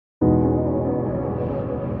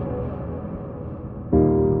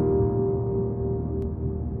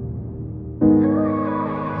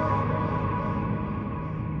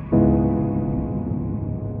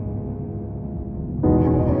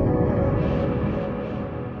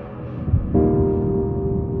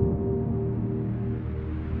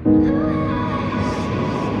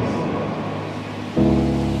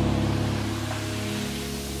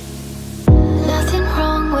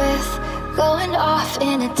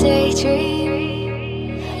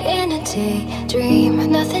daydream, in a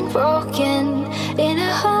daydream. Nothing broken in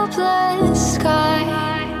a hopeless sky.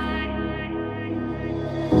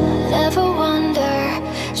 Never wonder,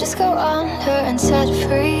 just go under and set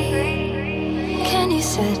free. Can you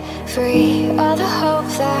set free all the hope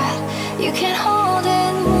that you can hold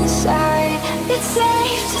inside? It's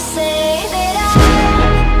safe to say that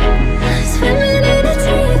I'm swimming in a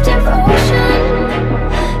deep devotion.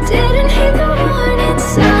 Didn't heed the warning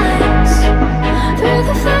signs. Threw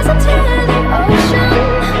the flags into the ocean.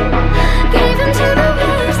 Gave in to the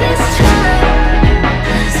waves this time.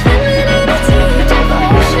 Swimming in a deep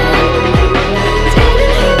devotion.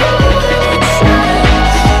 Didn't heed the warning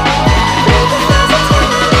signs. Threw the flags into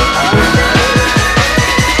the ocean.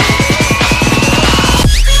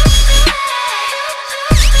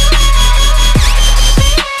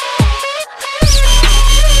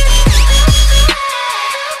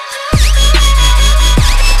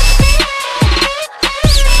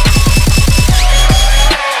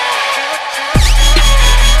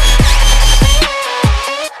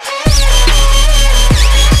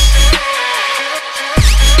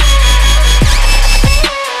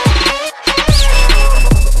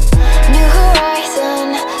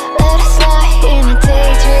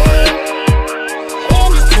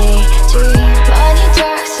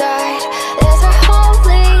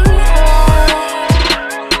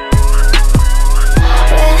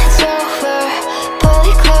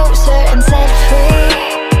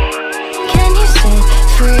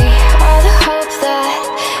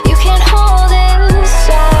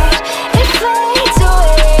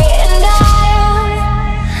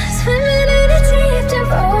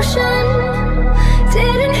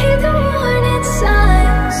 Didn't heed the warning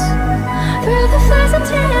signs. Threw the flags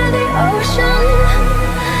into the ocean.